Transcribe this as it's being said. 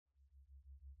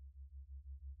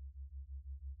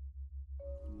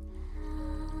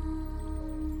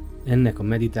Ennek a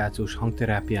meditációs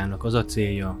hangterápiának az a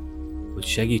célja, hogy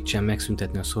segítsen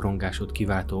megszüntetni a szorongásod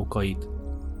kiváltó okait,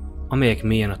 amelyek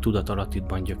mélyen a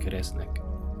tudatalattidban gyökereznek.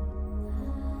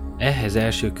 Ehhez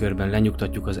első körben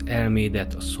lenyugtatjuk az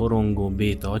elmédet a szorongó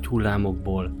béta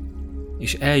agyhullámokból,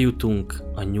 és eljutunk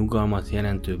a nyugalmat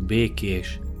jelentő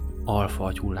békés alfa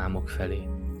agyhullámok felé.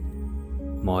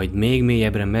 Majd még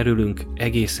mélyebbre merülünk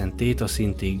egészen téta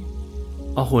szintig,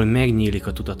 ahol megnyílik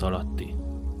a tudatalatti.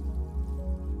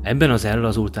 Ebben az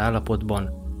ellazult állapotban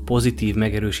pozitív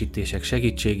megerősítések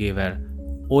segítségével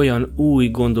olyan új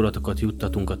gondolatokat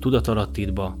juttatunk a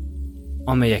tudatalattidba,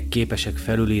 amelyek képesek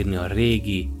felülírni a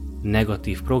régi,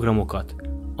 negatív programokat,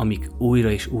 amik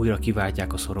újra és újra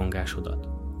kiváltják a szorongásodat.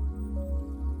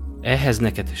 Ehhez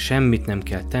neked semmit nem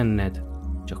kell tenned,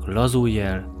 csak lazulj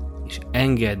el és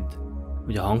engedd,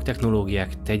 hogy a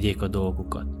hangtechnológiák tegyék a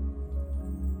dolgukat.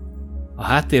 A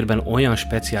háttérben olyan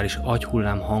speciális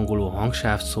agyhullám hangoló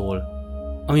hangsáv szól,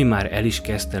 ami már el is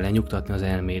kezdte lenyugtatni az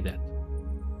elmédet.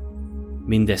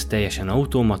 Mindez teljesen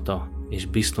automata és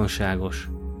biztonságos,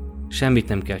 semmit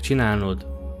nem kell csinálnod,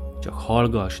 csak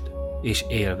hallgasd és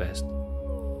élvezd.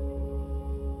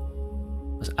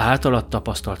 Az általad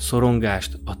tapasztalt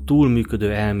szorongást a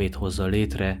túlműködő elmét hozza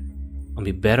létre,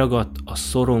 ami beragadt a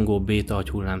szorongó béta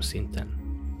agyhullám szinten.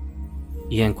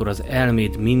 Ilyenkor az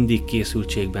elméd mindig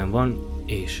készültségben van,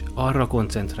 és arra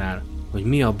koncentrál, hogy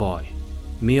mi a baj,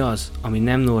 mi az, ami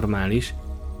nem normális,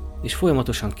 és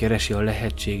folyamatosan keresi a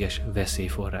lehetséges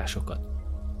veszélyforrásokat.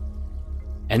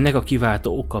 Ennek a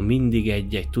kiváltó oka mindig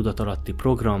egy-egy tudatalatti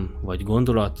program vagy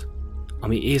gondolat,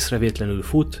 ami észrevétlenül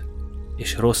fut,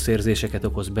 és rossz érzéseket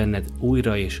okoz benned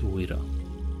újra és újra.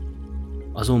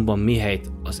 Azonban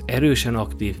mihelyt az erősen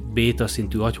aktív béta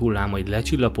szintű agyhullámaid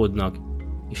lecsillapodnak,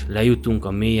 és lejutunk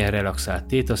a mélyen relaxált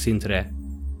téta szintre,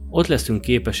 ott leszünk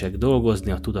képesek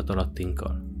dolgozni a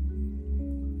tudatalattinkkal.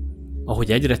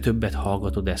 Ahogy egyre többet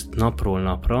hallgatod ezt napról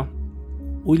napra,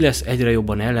 úgy lesz egyre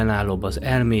jobban ellenállóbb az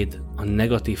elméd a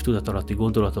negatív tudatalatti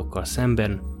gondolatokkal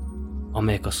szemben,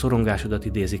 amelyek a szorongásodat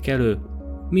idézik elő,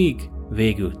 míg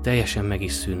végül teljesen meg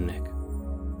is szűnnek.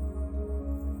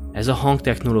 Ez a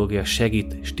hangtechnológia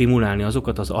segít stimulálni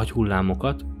azokat az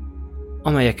agyhullámokat,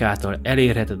 amelyek által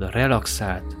elérheted a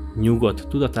relaxált, nyugodt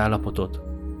tudatállapotot,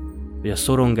 hogy a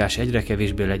szorongás egyre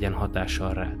kevésbé legyen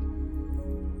hatással rád.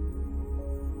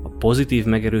 A pozitív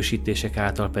megerősítések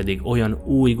által pedig olyan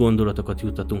új gondolatokat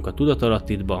juttatunk a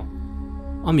tudatalattidba,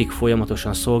 amik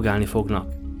folyamatosan szolgálni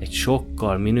fognak egy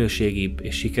sokkal minőségibb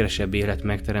és sikeresebb élet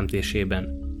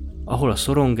megteremtésében, ahol a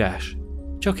szorongás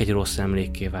csak egy rossz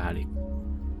emlékké válik.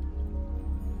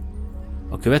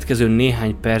 A következő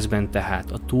néhány percben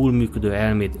tehát a túlműködő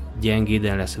elméd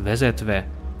gyengéden lesz vezetve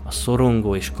a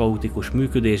szorongó és kaotikus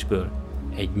működésből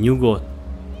egy nyugodt,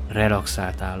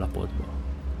 relaxált állapotba.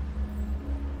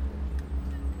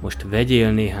 Most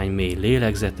vegyél néhány mély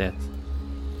lélegzetet,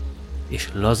 és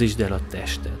lazítsd el a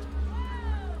tested.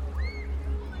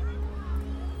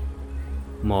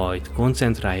 Majd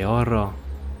koncentrálj arra,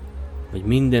 hogy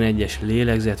minden egyes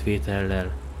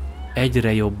lélegzetvétellel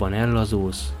egyre jobban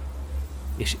ellazulsz,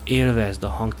 és élvezd a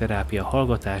hangterápia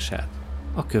hallgatását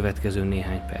a következő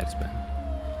néhány percben.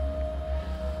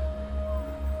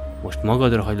 Most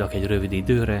magadra hagylak egy rövid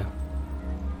időre,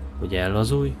 hogy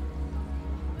ellazulj,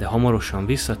 de hamarosan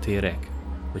visszatérek,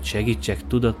 hogy segítsek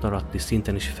tudatalatti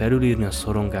szinten is felülírni a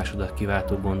szorongásodat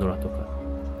kiváltó gondolatokat.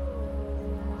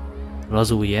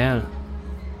 Lazulj el,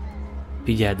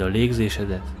 figyeld a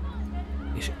légzésedet,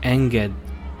 és engedd,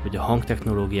 hogy a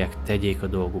hangtechnológiák tegyék a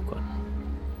dolgukat.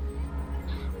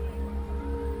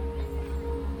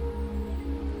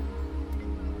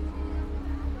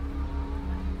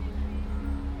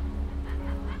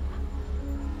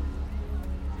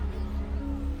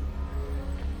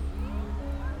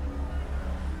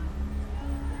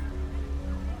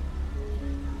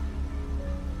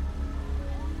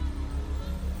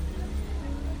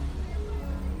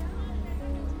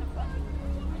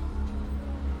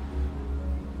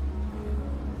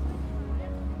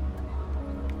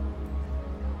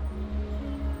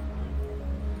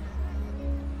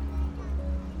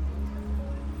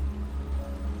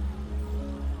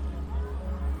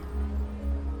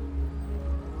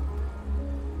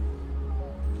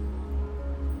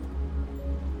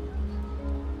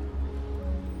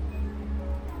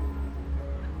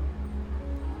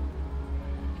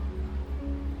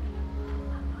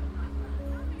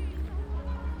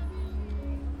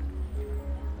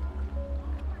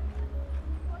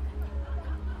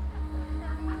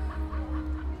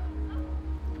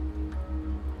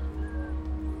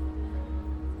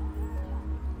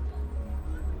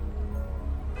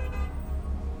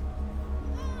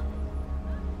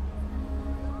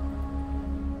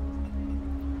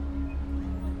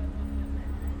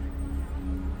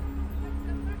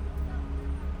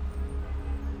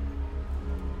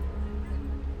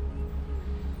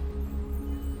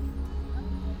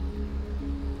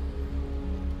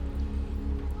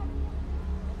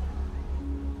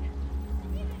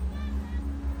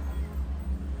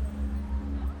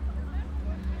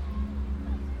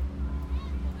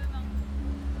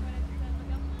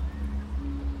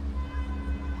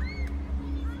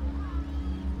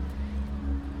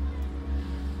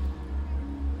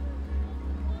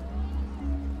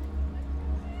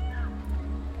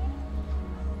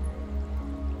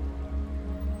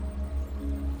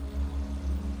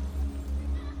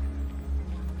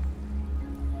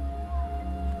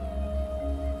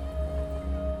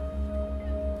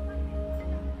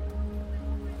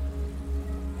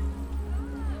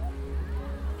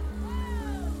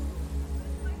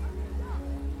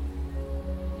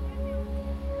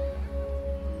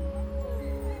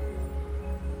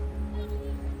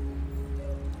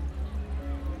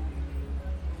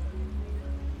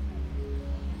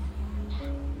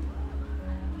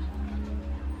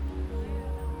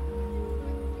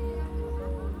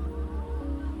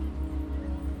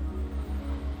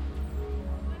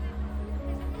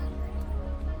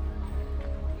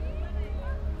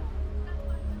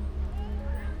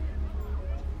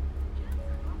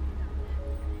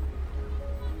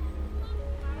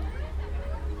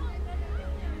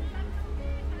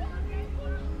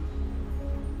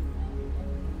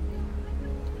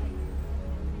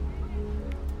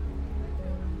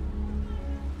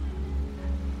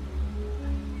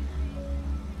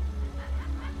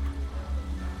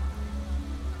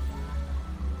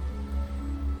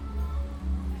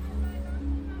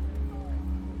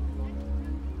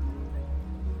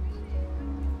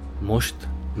 Most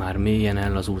már mélyen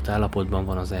ellazult állapotban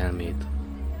van az elméd.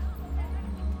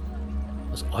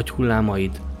 Az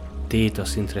agyhullámaid téta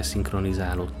szintre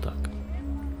szinkronizálódtak.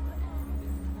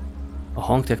 A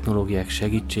hangtechnológiák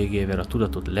segítségével a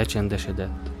tudatod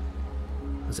lecsendesedett,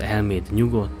 az elméd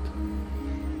nyugodt,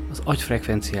 az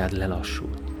agyfrekvenciád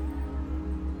lelassult.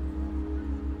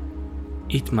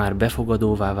 Itt már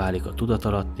befogadóvá válik a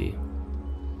tudatalatti,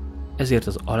 ezért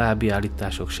az alábbi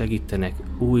állítások segítenek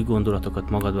új gondolatokat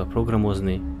magadba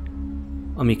programozni,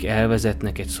 amik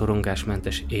elvezetnek egy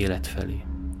szorongásmentes élet felé.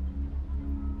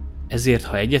 Ezért,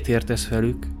 ha egyetértesz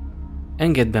velük,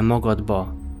 engedd be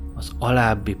magadba az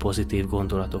alábbi pozitív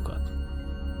gondolatokat.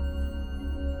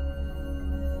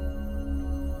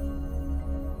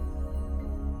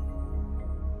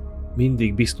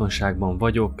 Mindig biztonságban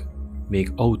vagyok,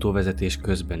 még autóvezetés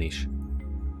közben is.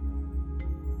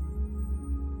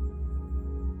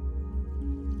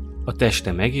 A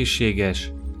testem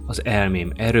egészséges, az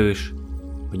elmém erős,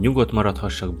 hogy nyugodt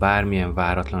maradhassak bármilyen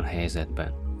váratlan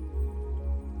helyzetben.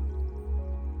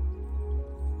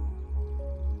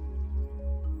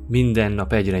 Minden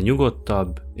nap egyre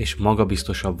nyugodtabb és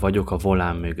magabiztosabb vagyok a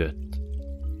volán mögött.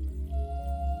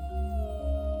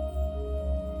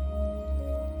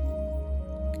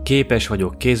 Képes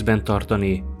vagyok kézben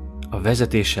tartani a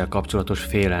vezetéssel kapcsolatos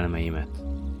félelmeimet.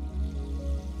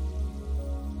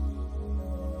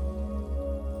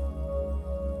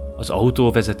 Az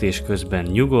autóvezetés közben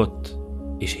nyugodt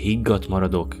és higgadt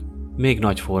maradok, még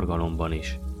nagy forgalomban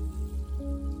is.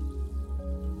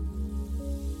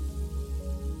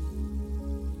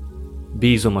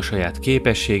 Bízom a saját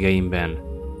képességeimben,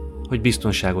 hogy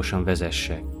biztonságosan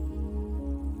vezessek.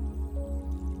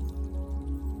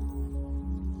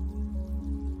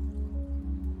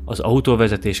 Az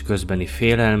autóvezetés közbeni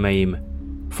félelmeim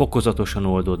fokozatosan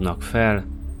oldódnak fel,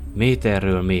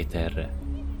 méterről méterre.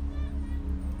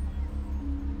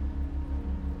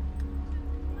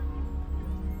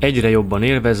 Egyre jobban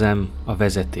élvezem a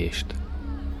vezetést.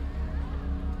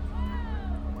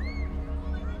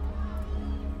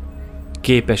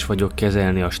 Képes vagyok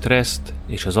kezelni a stresszt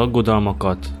és az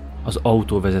aggodalmakat az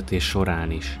autóvezetés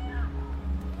során is.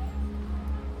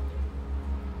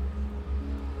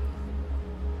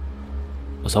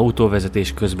 Az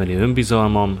autóvezetés közbeni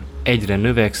önbizalmam egyre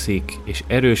növekszik és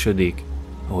erősödik,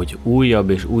 ahogy újabb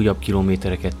és újabb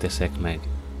kilométereket teszek meg.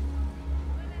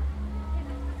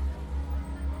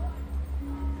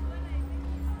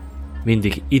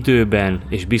 Mindig időben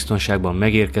és biztonságban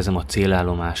megérkezem a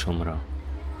célállomásomra.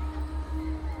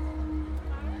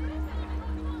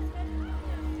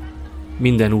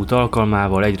 Minden út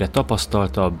alkalmával egyre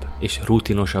tapasztaltabb és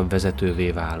rutinosabb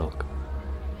vezetővé válok.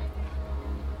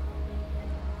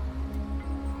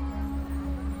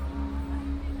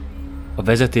 A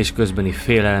vezetés közbeni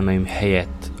félelmeim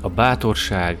helyett a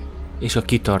bátorság és a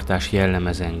kitartás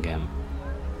jellemez engem.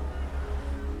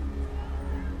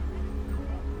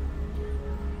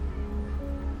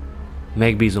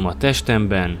 Megbízom a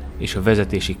testemben és a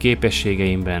vezetési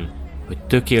képességeimben, hogy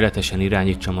tökéletesen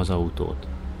irányítsam az autót.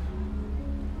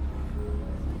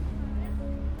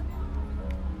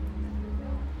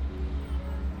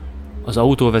 Az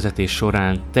autóvezetés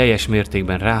során teljes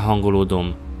mértékben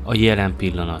ráhangolódom a jelen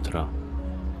pillanatra.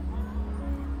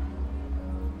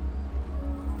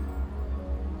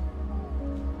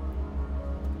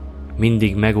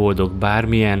 Mindig megoldok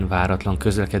bármilyen váratlan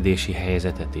közlekedési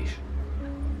helyzetet is.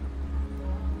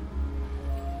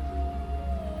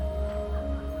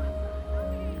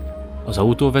 Az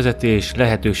autóvezetés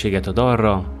lehetőséget ad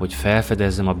arra, hogy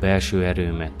felfedezzem a belső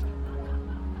erőmet.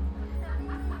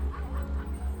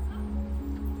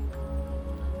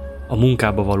 A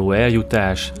munkába való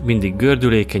eljutás mindig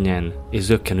gördülékenyen és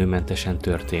zökkenőmentesen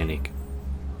történik.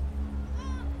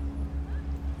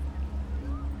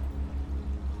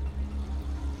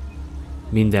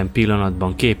 Minden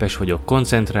pillanatban képes vagyok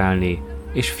koncentrálni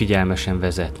és figyelmesen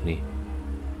vezetni.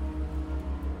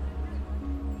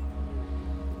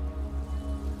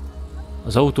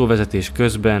 Az autóvezetés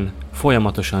közben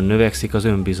folyamatosan növekszik az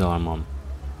önbizalmam.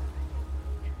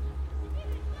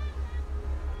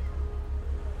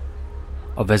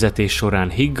 A vezetés során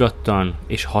higgadtan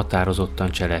és határozottan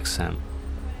cselekszem.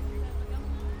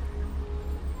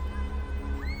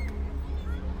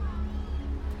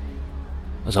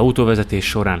 Az autóvezetés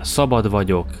során szabad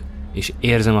vagyok, és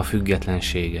érzem a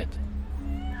függetlenséget.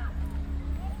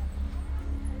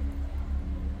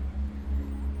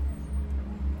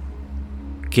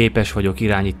 Képes vagyok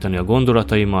irányítani a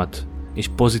gondolataimat, és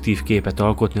pozitív képet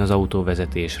alkotni az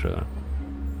autóvezetésről.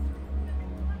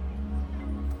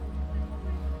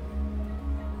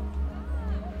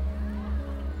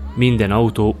 Minden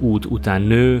autóút után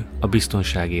nő a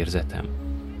biztonságérzetem.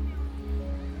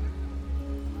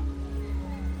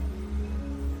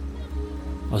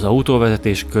 Az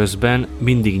autóvezetés közben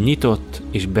mindig nyitott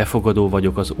és befogadó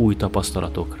vagyok az új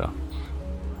tapasztalatokra.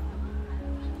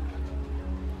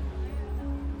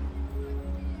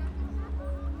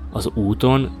 Az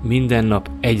úton minden nap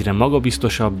egyre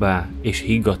magabiztosabbá és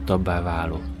higgadtabbá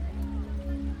válok.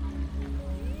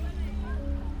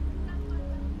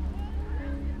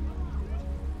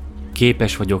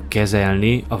 Képes vagyok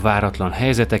kezelni a váratlan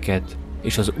helyzeteket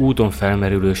és az úton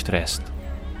felmerülő stresszt.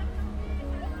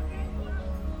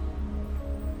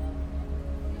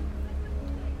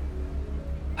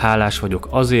 Hálás vagyok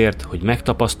azért, hogy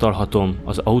megtapasztalhatom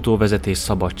az autóvezetés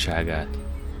szabadságát.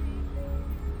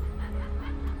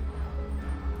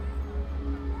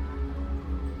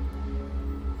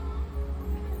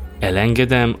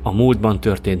 Elengedem a múltban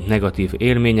történt negatív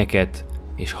élményeket,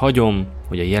 és hagyom,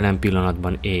 hogy a jelen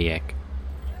pillanatban éljek.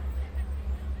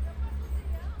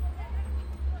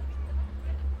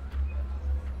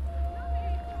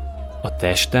 A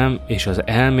testem és az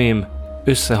elmém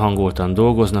összehangoltan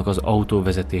dolgoznak az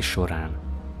autóvezetés során.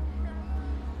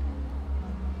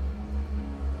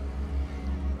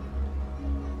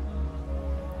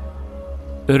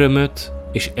 Örömöt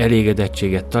és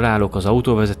elégedettséget találok az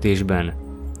autóvezetésben,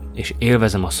 és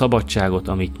élvezem a szabadságot,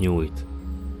 amit nyújt.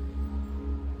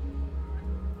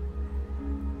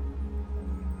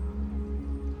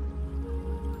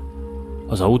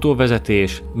 Az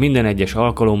autóvezetés minden egyes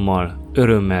alkalommal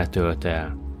örömmel tölt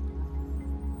el.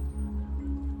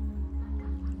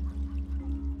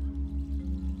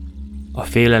 A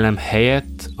félelem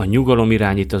helyett a nyugalom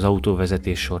irányít az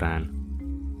autóvezetés során.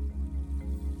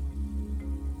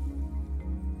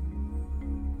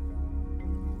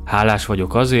 Hálás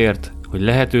vagyok azért, hogy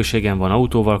lehetőségem van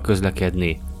autóval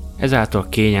közlekedni, ezáltal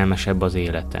kényelmesebb az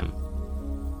életem.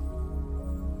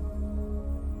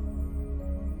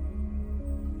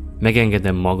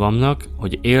 Megengedem magamnak,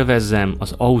 hogy élvezzem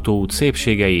az autóút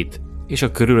szépségeit és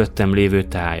a körülöttem lévő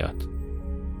tájat.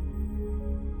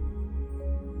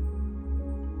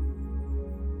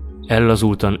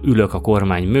 Ellazultan ülök a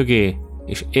kormány mögé,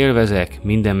 és élvezek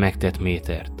minden megtett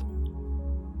métert.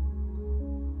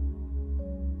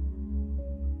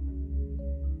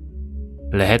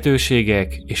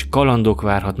 Lehetőségek és kalandok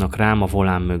várhatnak rám a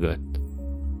volán mögött.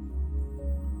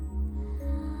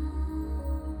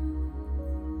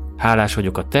 Hálás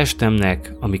vagyok a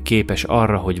testemnek, ami képes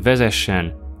arra, hogy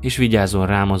vezessen és vigyázzon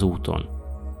rám az úton.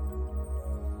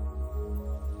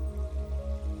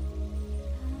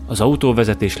 Az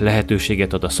autóvezetés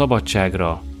lehetőséget ad a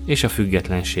szabadságra és a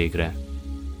függetlenségre.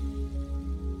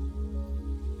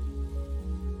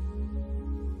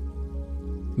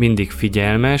 Mindig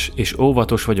figyelmes és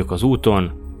óvatos vagyok az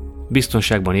úton,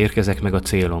 biztonságban érkezek meg a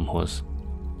célomhoz.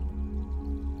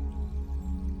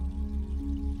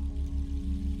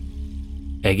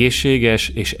 Egészséges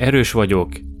és erős vagyok,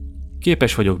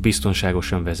 képes vagyok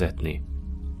biztonságosan vezetni.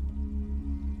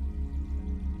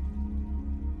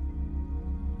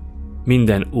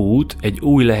 Minden út egy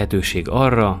új lehetőség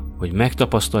arra, hogy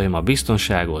megtapasztaljam a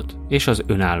biztonságot és az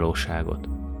önállóságot.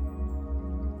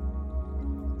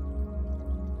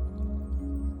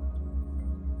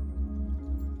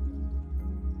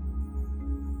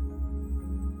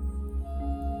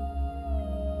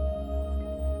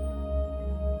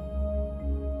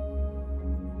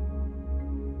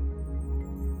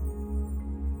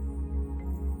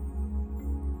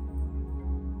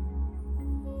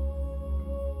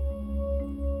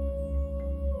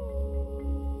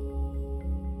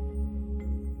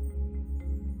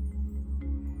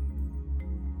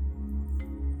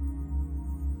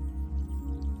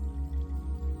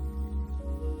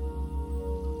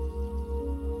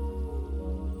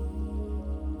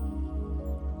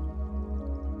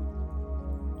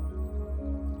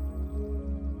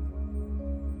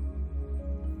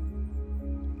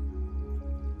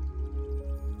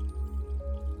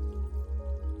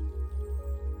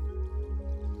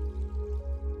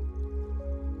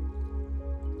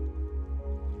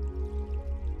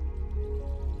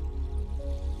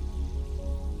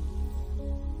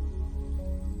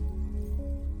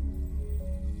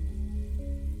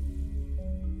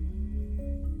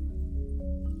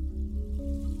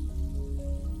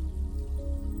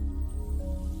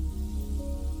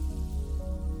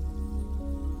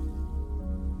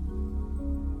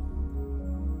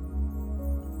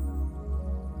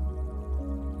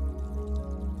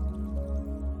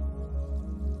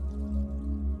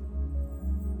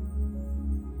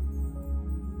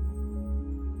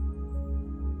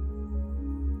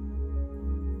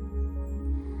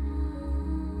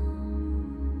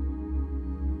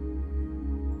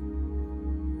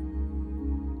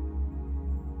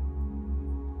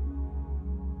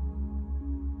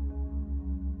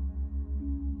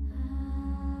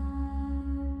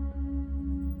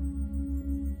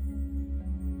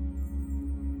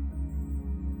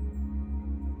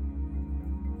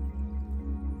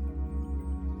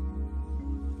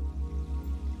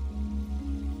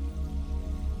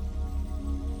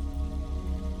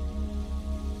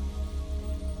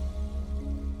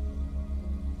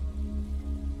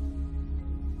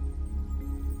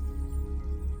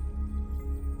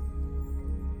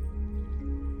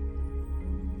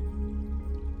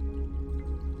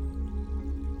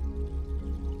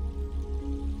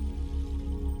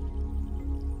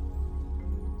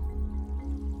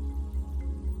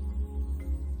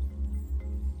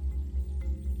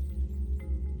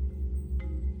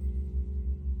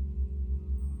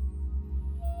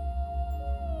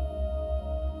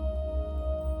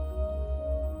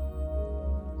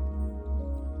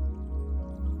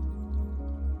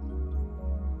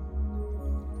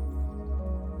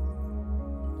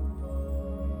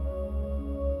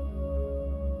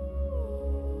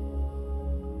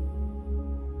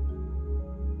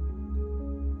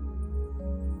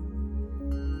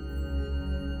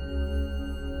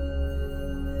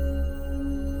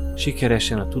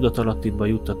 sikeresen a tudatalattidba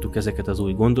juttattuk ezeket az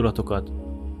új gondolatokat,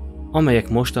 amelyek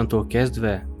mostantól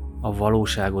kezdve a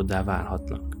valóságoddá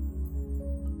válhatnak.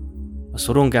 A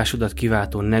szorongásodat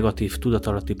kiváltó negatív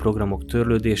tudatalatti programok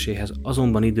törlődéséhez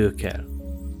azonban idő kell,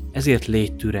 ezért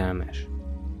légy türelmes.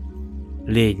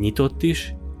 Légy nyitott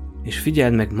is, és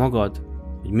figyeld meg magad,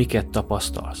 hogy miket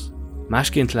tapasztalsz.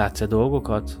 Másként látsz-e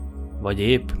dolgokat, vagy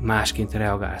épp másként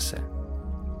reagálsz-e.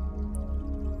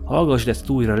 Hallgassd ezt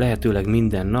újra lehetőleg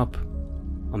minden nap,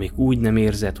 amíg úgy nem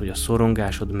érzed, hogy a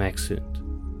szorongásod megszűnt.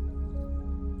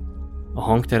 A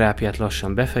hangterápiát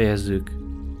lassan befejezzük,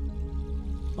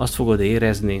 azt fogod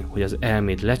érezni, hogy az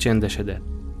elméd lecsendesedett,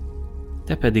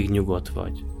 te pedig nyugodt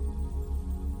vagy.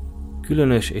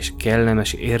 Különös és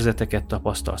kellemes érzeteket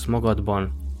tapasztalsz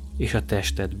magadban és a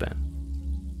testedben.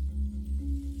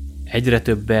 Egyre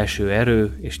több belső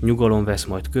erő és nyugalom vesz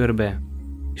majd körbe,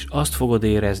 és azt fogod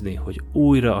érezni, hogy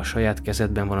újra a saját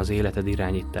kezedben van az életed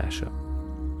irányítása.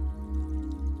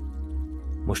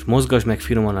 Most mozgasd meg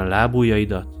finoman a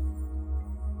lábujjaidat,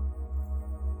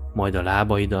 majd a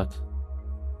lábaidat,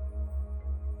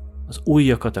 az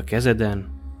ujjakat a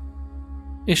kezeden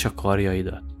és a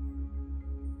karjaidat.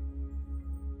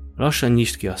 Lassan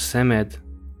nyisd ki a szemed,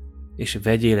 és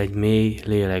vegyél egy mély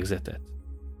lélegzetet.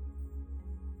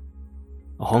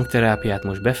 A hangterápiát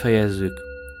most befejezzük,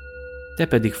 te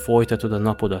pedig folytatod a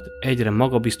napodat egyre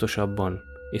magabiztosabban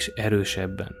és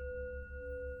erősebben.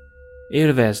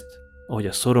 Élvezd, ahogy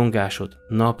a szorongásod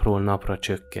napról napra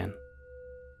csökken.